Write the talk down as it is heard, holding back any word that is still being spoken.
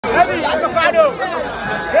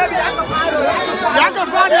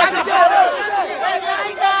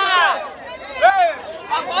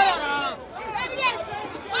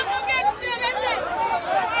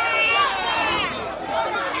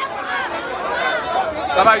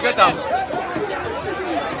Bye-bye, get them.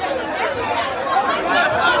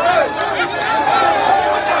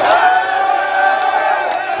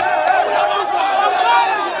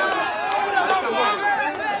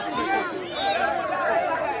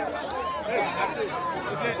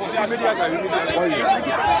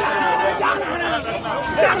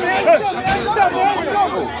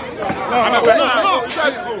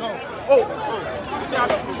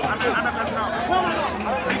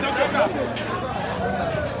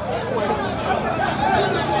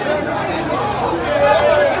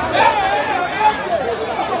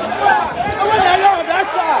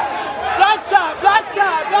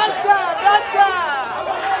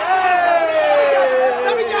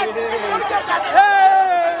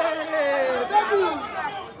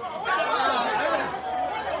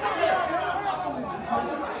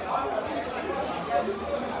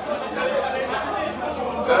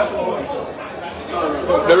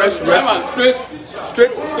 The restroom. Straight.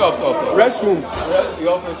 Stop. Restroom. The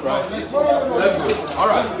office, right? All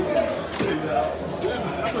right.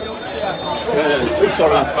 Yeah.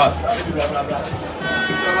 Sorry, fast.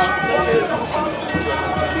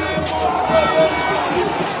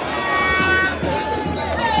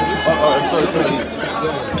 Sorry.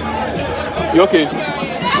 You okay?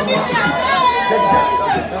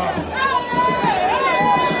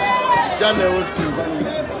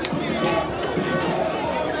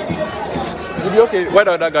 You be okay? Where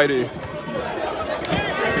did that guy there?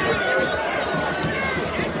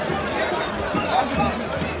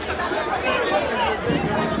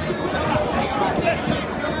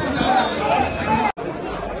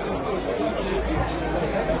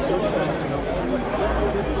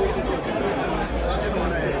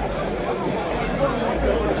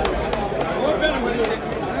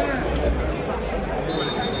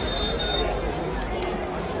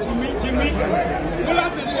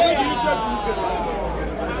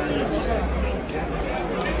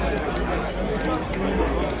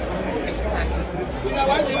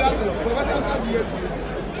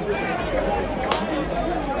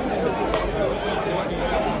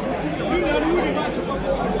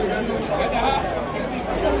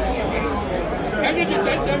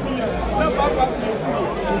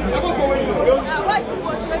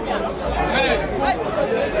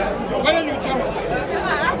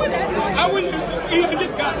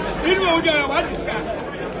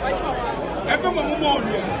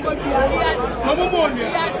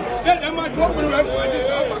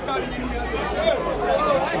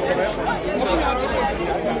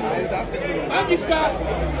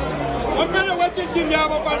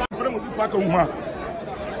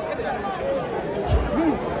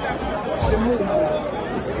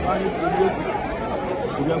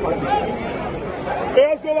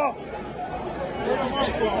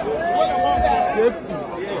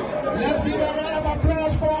 Let's give a round of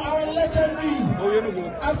applause for our legendary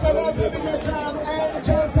Asamoah Gyan and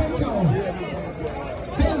Paintsil.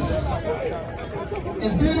 This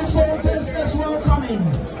is beautiful. This is welcoming.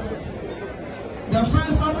 The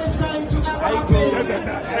first of its kind to ever happen.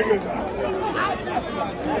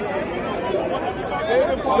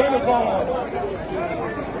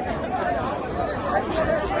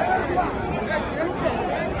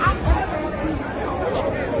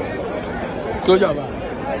 Soja ba.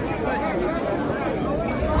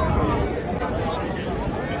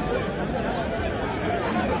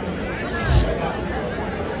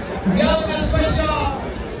 We have a special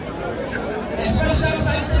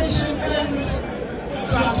citation meant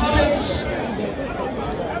to acknowledge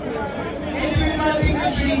individual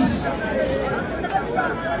dignitaries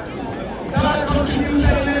that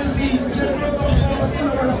contributed immensely to the growth of sports in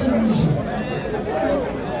the Western region.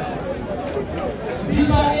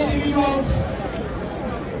 These are individuals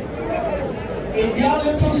in their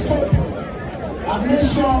little stop and make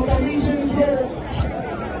sure the region grows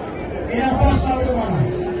in a personal manner.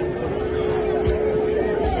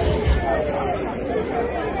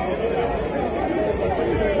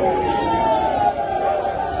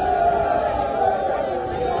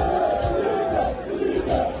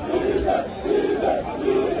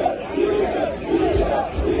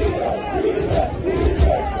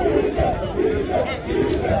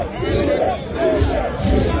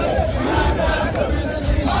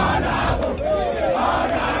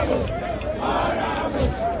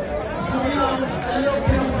 So we have a little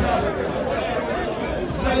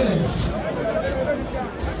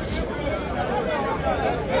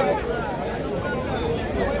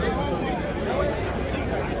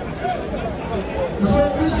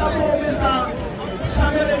we shall call Mr.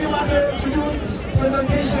 Samuel Edimade to do his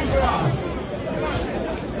presentation for us.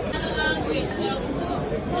 Language,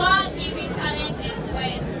 God-given talent and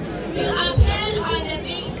sweat. You appeared on the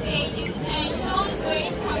big stages and shown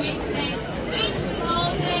great commitment, which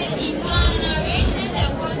resulted in Ghana reaching the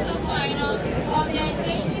quarterfinals of the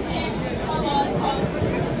 2010 World Cup.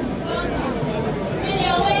 In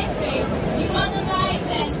your weight grade, you modernized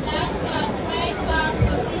and lashed at right back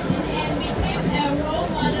position and became a role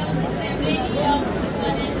model to the many young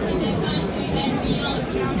footballers in the country and beyond.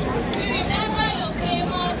 We remember your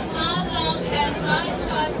famous long and one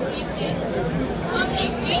short sleeve jersey. From the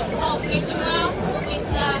streets of Ijuma,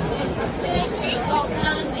 to the streets of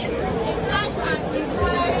London, it's such an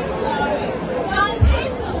inspiring story. John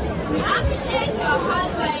Paintsil, we appreciate your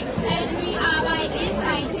hard work and we are by this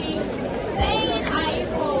citation saying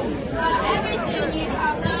Aiko for everything you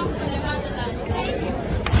have done for the motherland. Thank you.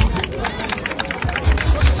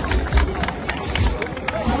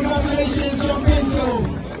 Congratulations, John Paintsil.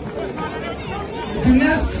 The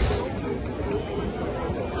next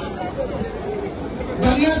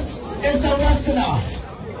is a wrestler.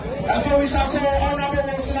 That's what we shall call Honorable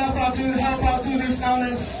Kinaata to help us do this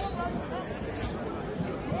honors.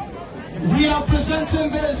 We are presenting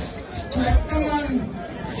this to a man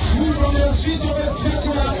who from the street of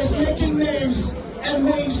Takoradi is making names and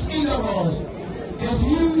waves in the world. His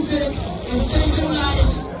music is changing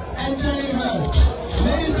lives and turning hearts.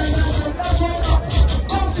 Ladies and gentlemen, let's welcome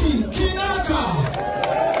Kofi Kinaata.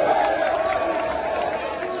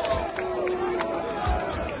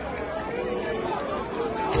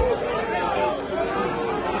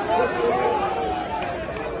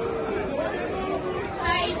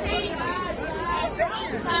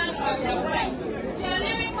 Your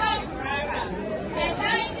lyrical Wrfa, the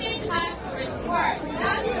diving actress word,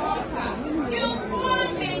 that Wrfa, you've won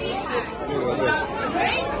many hats. You have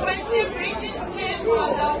raised Western region's name for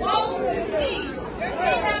the world to see.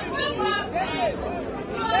 In a group of people,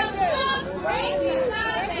 you have shown great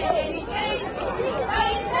desire and dedication by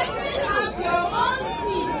setting up your own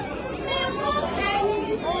team. Simple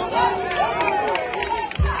exit, your journey to the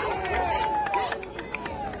top,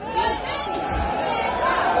 your journey to the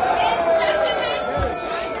top is testament to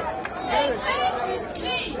dream. The chase is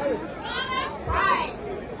clean, Ghana's pride,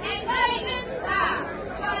 and guiding star.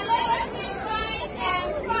 Your legacy shines and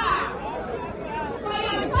far. For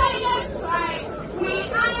your tireless strive, we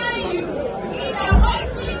honor you. In the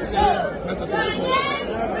Western zone, your name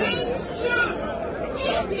rings true.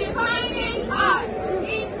 Keep defining us,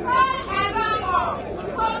 inspire evermore.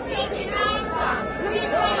 Kofi Kinaata, we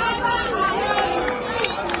forever honor you.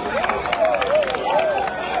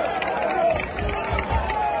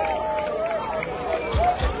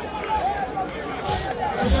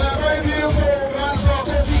 It's a very beautiful man for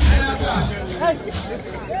Kofi Kinaata.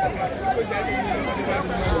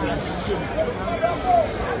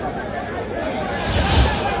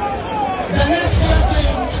 The next person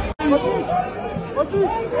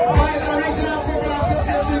by the Regional Football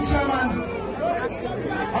Association Chairman,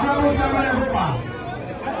 Honorable Samuel Wrfa.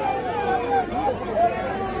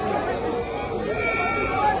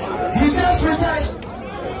 He just retired.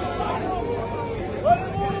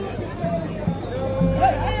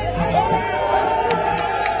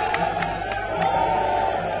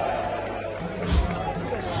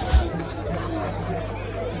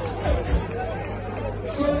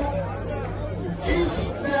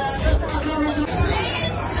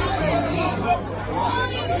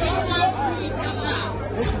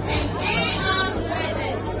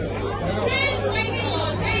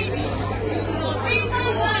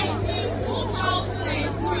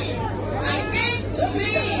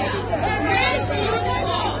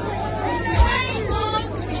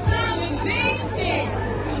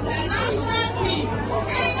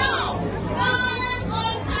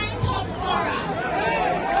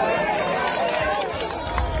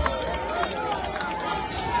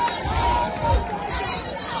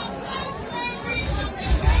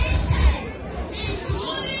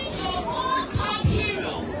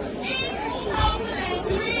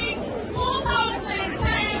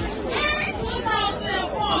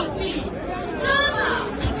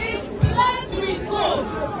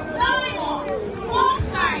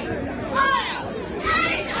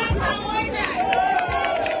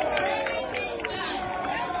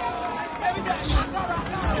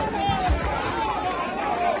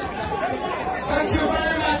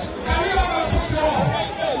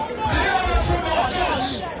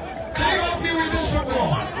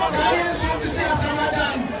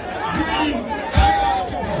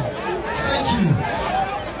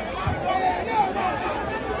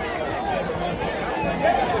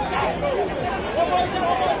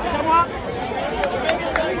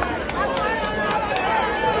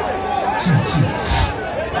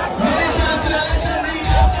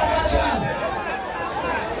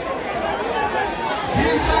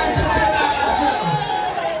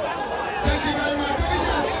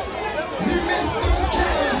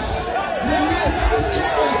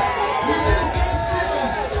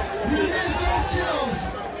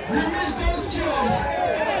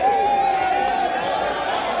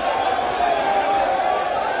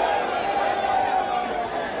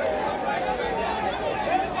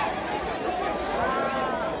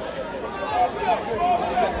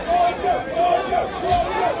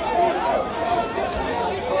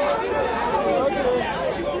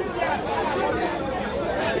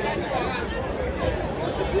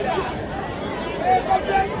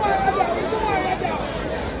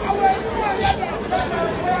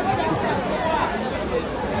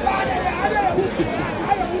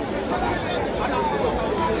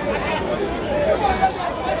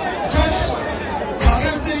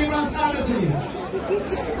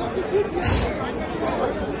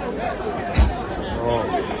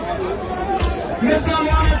 Mr.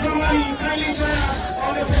 Mohammed, kindly join us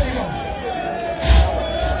on the podium.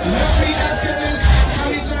 Referee F-Fitness,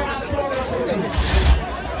 kindly join us for the photos.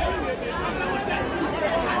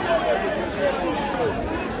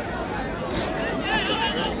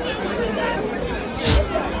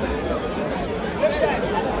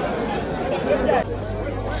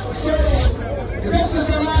 So, this is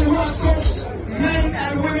a man who has coached men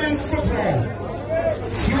and women football.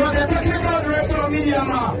 He was the technical director of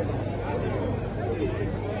Mediama.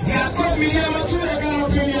 He has got Mediama to the Ghana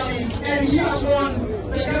Premier League, and he has won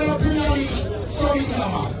the Ghana Premier League from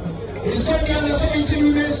Mediama. He's got the under 17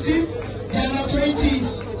 women's team, the under 20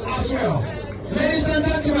 as well. Ladies and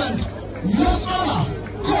gentlemen, most honor,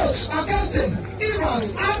 Coach Augustine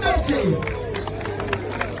Evans Adote.